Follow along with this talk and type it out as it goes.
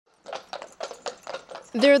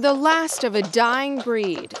They're the last of a dying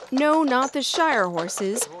breed. No, not the Shire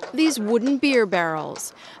horses, these wooden beer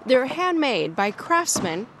barrels. They're handmade by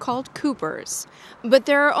craftsmen called coopers. But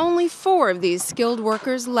there are only 4 of these skilled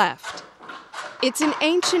workers left. It's an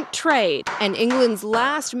ancient trade, and England's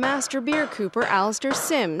last master beer cooper, Alistair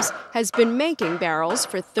Sims, has been making barrels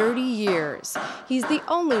for 30 years. He's the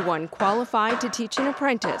only one qualified to teach an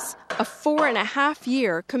apprentice, a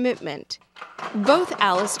 4.5-year commitment. Both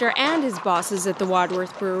Alistair and his bosses at the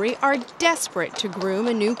Wadworth Brewery are desperate to groom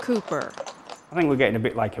a new cooper. I think we're getting a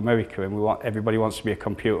bit like America, and everybody wants to be a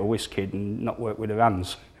computer whiz kid and not work with their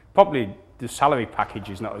hands. Probably the salary package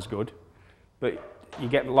is not as good, but you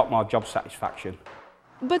get a lot more job satisfaction.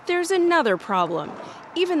 But there's another problem.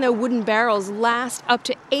 Even though wooden barrels last up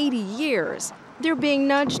to 80 years, they're being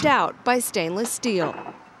nudged out by stainless steel.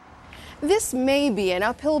 This may be an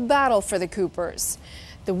uphill battle for the coopers.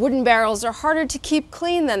 The wooden barrels are harder to keep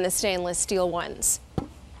clean than the stainless steel ones.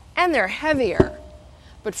 And they're heavier.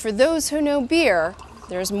 But for those who know beer,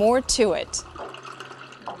 there's more to it.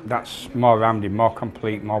 That's more rounded, more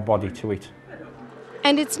complete, more body to it.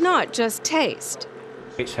 And it's not just taste.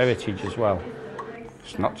 It's heritage as well.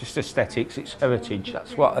 It's not just aesthetics, it's heritage.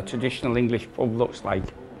 That's what a traditional English pub looks like.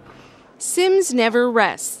 Sims never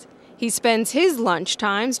rests. He spends his lunch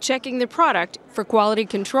times checking the product for quality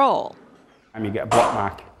control. And you get a block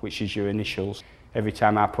mark, which is your initials. Every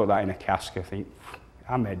time I put that in a cask, I think,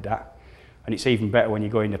 I made that. And it's even better when you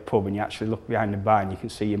go in the pub and you actually look behind the bar and you can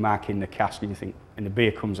see your mark in the cask and you think, and the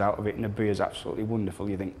beer comes out of it and the beer's absolutely wonderful.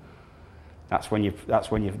 You think, that's when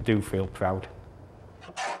you do feel proud.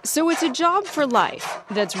 So it's a job for life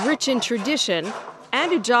that's rich in tradition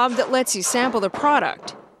and a job that lets you sample the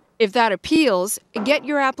product. If that appeals, get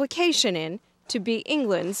your application in to be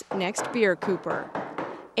England's next beer cooper.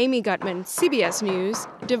 Amy Guttmann, CBS News,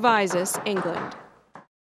 Devizes, England.